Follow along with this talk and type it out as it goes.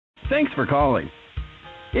Thanks for calling.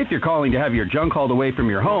 If you're calling to have your junk hauled away from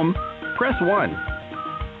your home, press 1.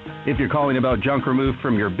 If you're calling about junk removed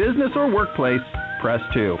from your business or workplace, press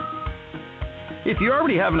 2. If you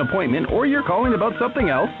already have an appointment or you're calling about something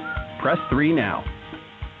else, press 3 now.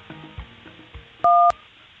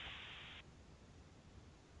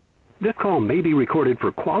 This call may be recorded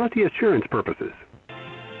for quality assurance purposes.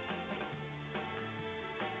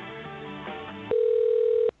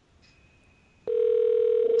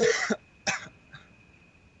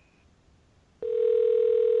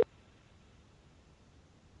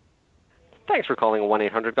 Thanks for calling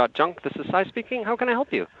 1-800-GOT-JUNK. This is Cy speaking. How can I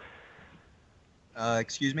help you?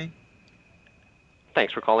 Excuse me?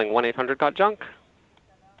 Thanks for calling 1-800-GOT-JUNK.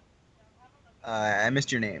 I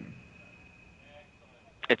missed your name.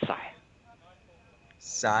 It's Cy.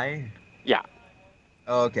 Cy? Yeah.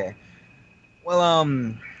 Oh, okay. Well,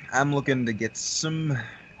 I'm looking to get some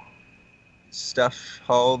stuff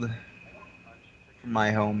hauled from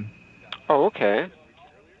my home. Oh, okay.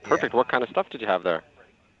 Perfect. Yeah. What kind of stuff did you have there?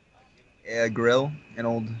 A grill, an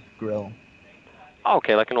old grill. Oh,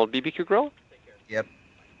 okay, like an old BBQ grill? Yep.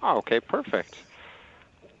 Oh, okay, perfect.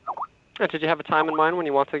 And did you have a time in mind when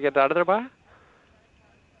you want to get out of there by?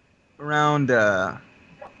 Around,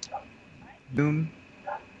 noon?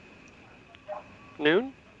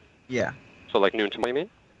 Noon? Yeah. So like noon tomorrow, you mean?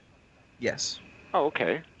 Yes. Oh,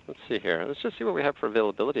 okay. Let's see here. Let's just see what we have for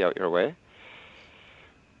availability out your way.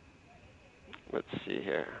 Let's see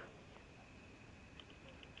here.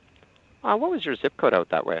 What was your zip code out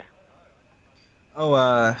that way? Oh,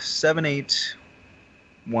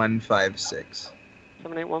 78156.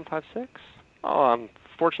 78156? Oh,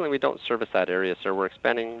 unfortunately we don't service that area, sir. We're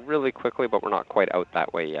expanding really quickly, but we're not quite out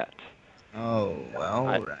that way yet. Oh, well,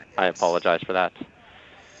 right. I apologize for that.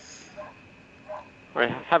 All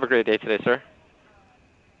right, have a great day today, sir.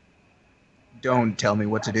 Don't tell me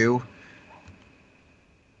what to do.